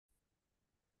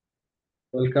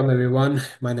Welcome everyone.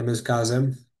 My name is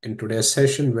Kazem. In today's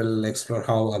session, we'll explore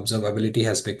how observability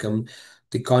has become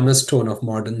the cornerstone of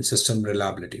modern system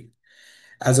reliability.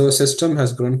 As our system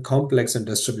has grown complex and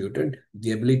distributed,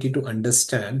 the ability to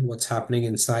understand what's happening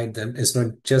inside them is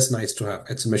not just nice to have,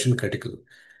 it's mission critical.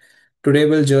 Today,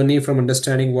 we'll journey from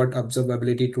understanding what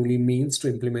observability truly means to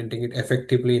implementing it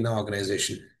effectively in our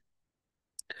organization.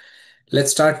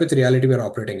 Let's start with the reality we're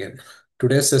operating in.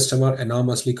 Today's systems are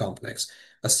enormously complex.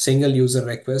 A single user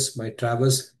request might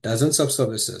traverse dozens of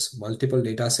services, multiple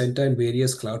data center and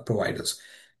various cloud providers.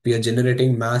 We are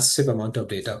generating massive amount of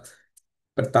data.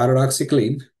 But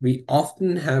paradoxically, we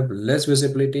often have less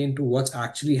visibility into what's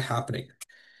actually happening.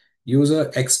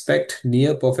 Users expect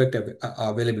near perfect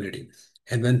availability.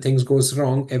 And when things goes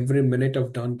wrong, every minute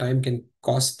of downtime can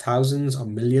cost thousands or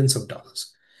millions of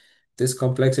dollars. This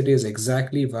complexity is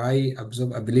exactly why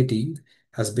observability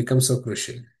has become so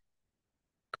crucial.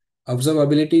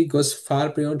 Observability goes far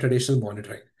beyond traditional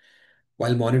monitoring.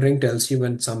 While monitoring tells you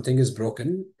when something is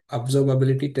broken,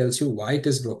 observability tells you why it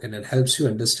is broken and helps you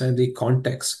understand the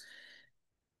context.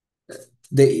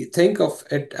 They think of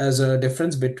it as a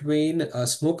difference between a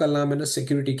smoke alarm and a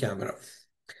security camera.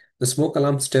 The smoke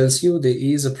alarm tells you there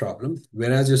is a problem,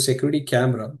 whereas your security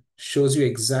camera shows you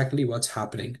exactly what's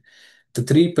happening. The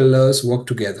three pillars work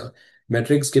together.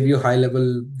 Metrics give you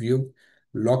high-level view.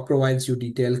 Log provides you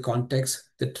detailed context.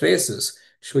 The traces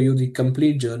show you the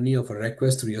complete journey of a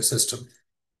request through your system.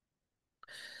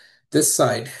 This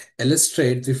side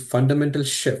illustrates the fundamental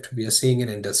shift we are seeing in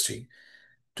industry.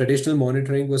 Traditional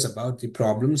monitoring was about the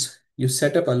problems. You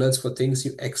set up alerts for things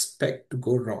you expect to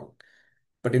go wrong.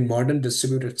 But in modern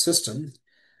distributed system,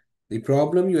 the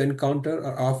problem you encounter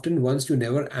are often ones you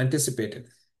never anticipated.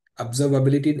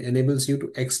 Observability enables you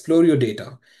to explore your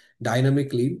data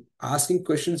dynamically, asking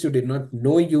questions you did not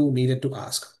know you needed to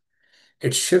ask.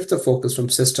 It shifts the focus from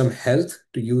system health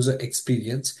to user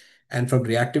experience and from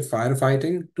reactive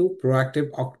firefighting to proactive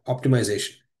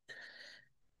optimization.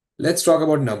 Let's talk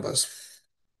about numbers,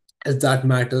 as that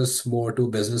matters more to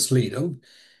business leader.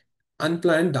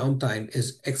 Unplanned downtime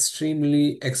is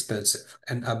extremely expensive,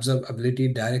 and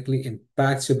observability directly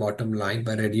impacts your bottom line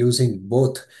by reducing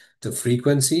both the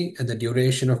frequency and the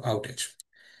duration of outage.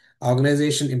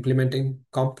 Organizations implementing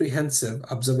comprehensive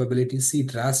observability see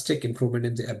drastic improvement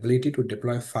in the ability to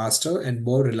deploy faster and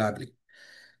more reliably.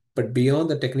 But beyond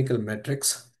the technical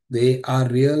metrics, they are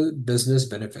real business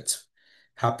benefits.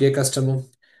 Happier customer,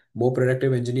 more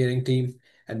productive engineering team,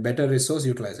 and better resource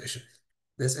utilization.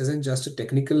 This isn't just a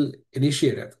technical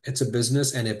initiative, it's a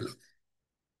business enabler.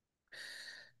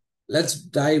 Let's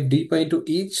dive deeper into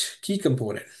each key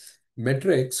component.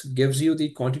 Metrics gives you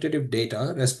the quantitative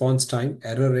data, response time,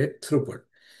 error rate, throughput,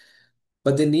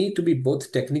 but they need to be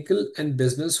both technical and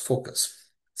business focused.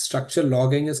 Structure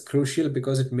logging is crucial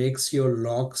because it makes your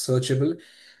log searchable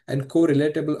and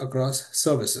correlatable across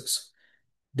services.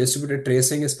 Distributed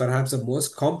tracing is perhaps the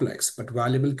most complex but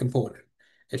valuable component.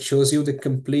 It shows you the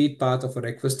complete path of a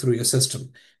request through your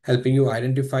system, helping you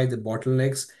identify the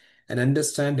bottlenecks and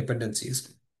understand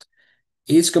dependencies.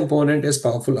 Each component is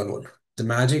powerful alone. The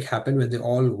magic happens when they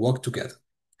all work together.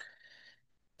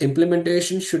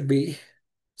 Implementation should be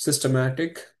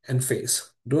systematic and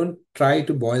phase. Don't try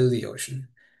to boil the ocean.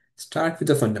 Start with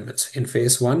the fundamentals. In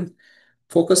phase one,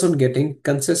 focus on getting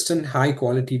consistent high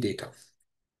quality data.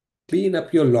 Clean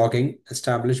up your logging,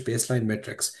 establish baseline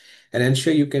metrics, and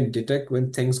ensure you can detect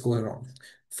when things go wrong.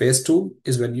 Phase two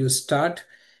is when you start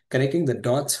connecting the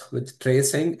dots with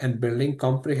tracing and building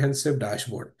comprehensive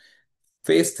dashboard.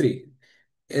 Phase three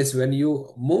is when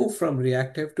you move from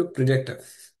reactive to predictive,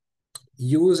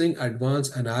 using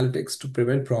advanced analytics to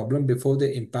prevent problem before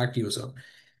they impact user.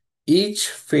 Each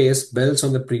phase builds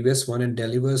on the previous one and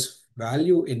delivers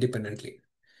value independently.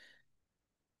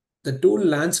 The tool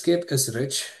landscape is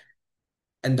rich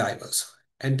and diverse.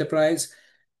 Enterprise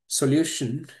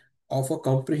solution offer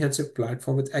comprehensive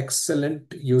platform with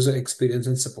excellent user experience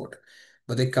and support,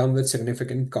 but they come with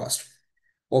significant cost.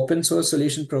 Open source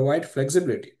solutions provide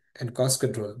flexibility and cost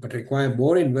control, but require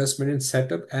more investment in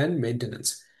setup and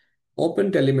maintenance. Open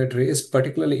telemetry is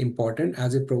particularly important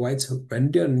as it provides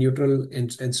vendor neutral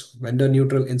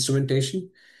instrumentation,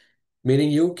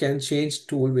 meaning you can change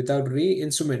tool without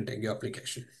re-instrumenting your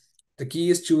application. The key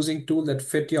is choosing tool that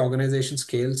fit your organization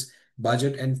scales,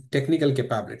 budget, and technical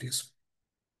capabilities.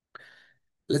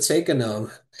 Let's take an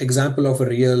example of a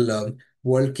real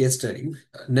world case study.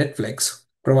 Netflix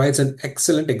provides an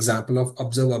excellent example of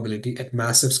observability at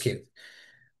massive scale.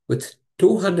 With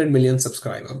 200 million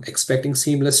subscribers expecting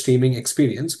seamless streaming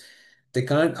experience, they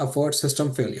can't afford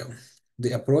system failure.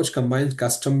 The approach combines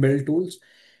custom built tools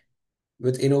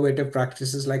with innovative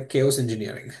practices like chaos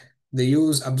engineering. They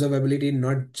use observability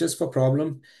not just for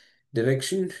problem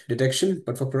detection,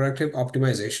 but for productive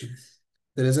optimization.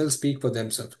 The results speak for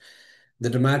themselves. The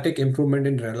dramatic improvement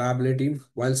in reliability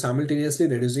while simultaneously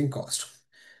reducing cost.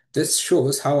 This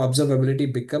shows how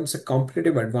observability becomes a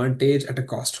competitive advantage at a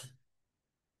cost.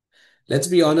 Let's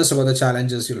be honest about the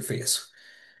challenges you'll face.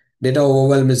 Data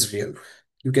overwhelm is real.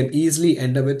 You can easily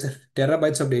end up with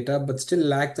terabytes of data but still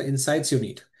lack the insights you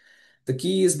need. The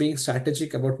key is being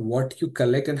strategic about what you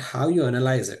collect and how you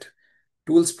analyze it.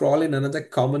 Tool sprawl in another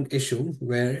common issue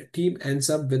where team ends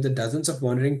up with the dozens of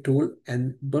monitoring tool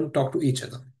and don't talk to each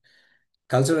other.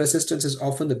 Cultural resistance is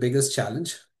often the biggest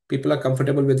challenge. People are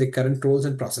comfortable with the current roles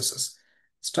and processes.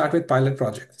 Start with pilot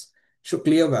projects, show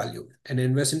clear value, and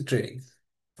invest in training.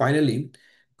 Finally,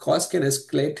 costs can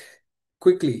escalate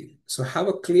quickly, so have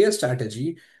a clear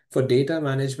strategy for data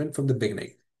management from the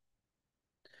beginning.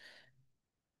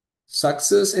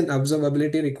 Success in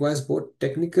observability requires both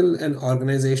technical and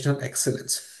organizational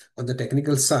excellence. On the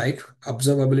technical side,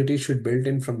 observability should build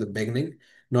in from the beginning,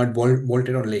 not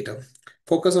bolted on later.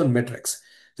 Focus on metrics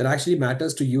that actually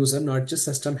matters to user, not just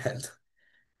system health.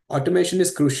 Automation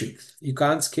is crucial. You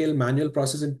can't scale manual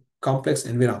process in complex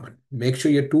environment. Make sure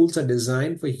your tools are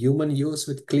designed for human use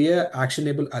with clear,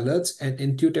 actionable alerts and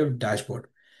intuitive dashboard.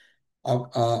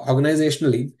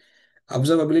 Organizationally,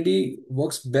 observability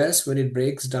works best when it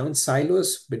breaks down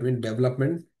silos between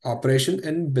development, operation,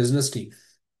 and business team.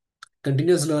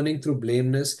 Continuous learning through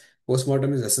blameless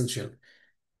postmortem is essential.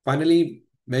 Finally,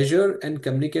 measure and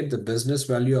communicate the business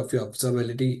value of your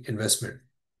observability investment.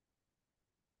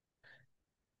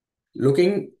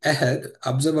 Looking ahead,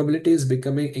 observability is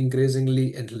becoming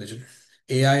increasingly intelligent.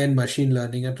 AI and machine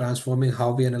learning are transforming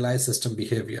how we analyze system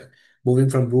behavior, moving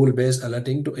from rule-based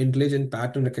alerting to intelligent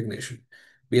pattern recognition.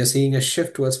 We are seeing a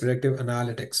shift towards predictive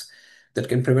analytics that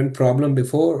can prevent problem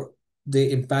before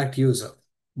they impact user.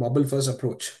 Mobile-first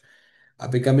approach are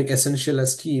becoming essential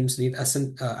as teams need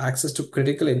access to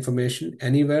critical information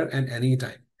anywhere and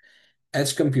anytime.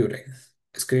 Edge computing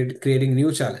is creating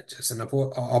new challenges and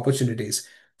opportunities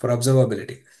for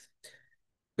observability.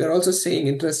 We are also seeing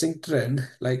interesting trend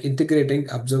like integrating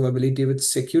observability with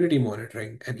security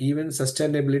monitoring and even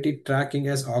sustainability tracking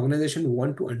as organizations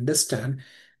want to understand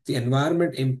the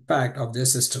environment impact of their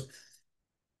system.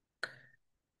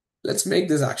 Let's make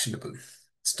this actionable.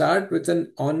 Start with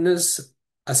an honest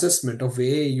assessment of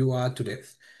where you are today.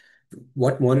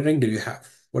 What monitoring do you have?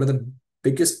 What are the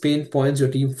biggest pain points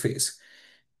your team face?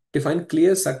 Define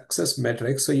clear success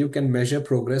metrics so you can measure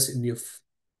progress in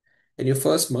your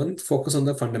first month. Focus on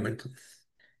the fundamental,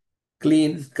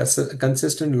 clean,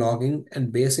 consistent logging,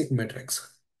 and basic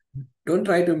metrics. Don't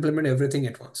try to implement everything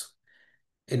at once.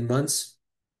 In months,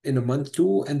 in a month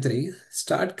 2 and 3,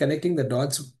 start connecting the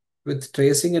dots with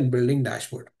tracing and building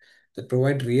dashboard that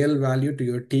provide real value to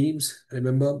your teams.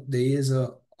 Remember, there is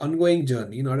a ongoing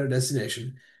journey, not a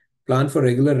destination. Plan for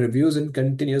regular reviews and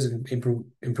continuous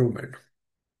improvement.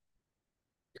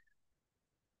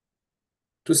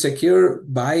 To secure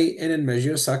buy-in and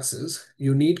measure success,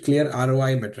 you need clear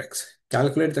ROI metrics.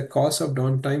 Calculate the cost of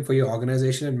downtime for your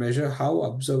organization and measure how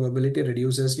observability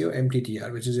reduces your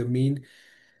MTTR, which is your mean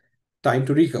time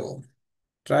to recover.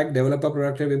 Track developer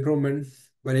productive improvement.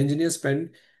 When engineers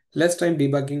spend less time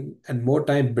debugging and more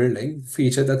time building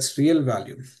feature that's real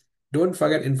value. Don't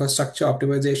forget infrastructure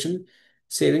optimization,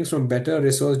 savings from better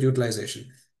resource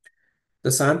utilization.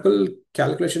 The sample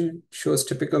calculation shows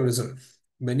typical result.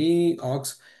 Many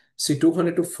orgs see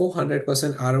 200 to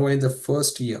 400% ROI in the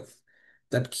first year.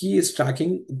 That key is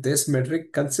tracking this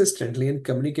metric consistently and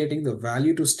communicating the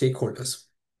value to stakeholders.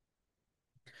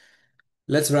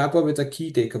 Let's wrap up with the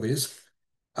key takeaways.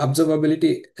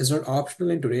 Observability is not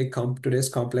optional in today's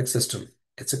complex system.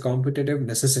 It's a competitive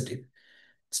necessity.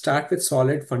 Start with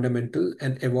solid fundamental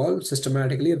and evolve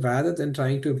systematically rather than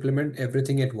trying to implement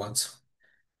everything at once.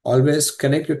 Always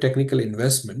connect your technical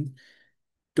investment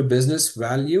to business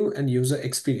value and user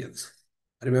experience.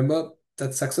 Remember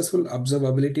that successful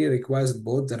observability requires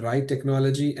both the right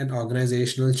technology and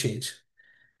organizational change.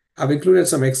 I've included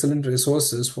some excellent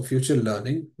resources for future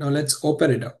learning. Now let's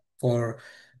open it up for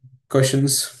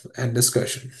questions and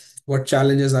discussion. What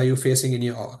challenges are you facing in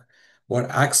your org? What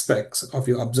aspects of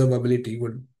your observability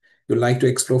would you like to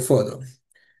explore further?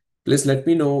 Please let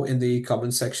me know in the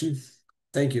comment section.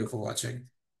 Thank you for watching.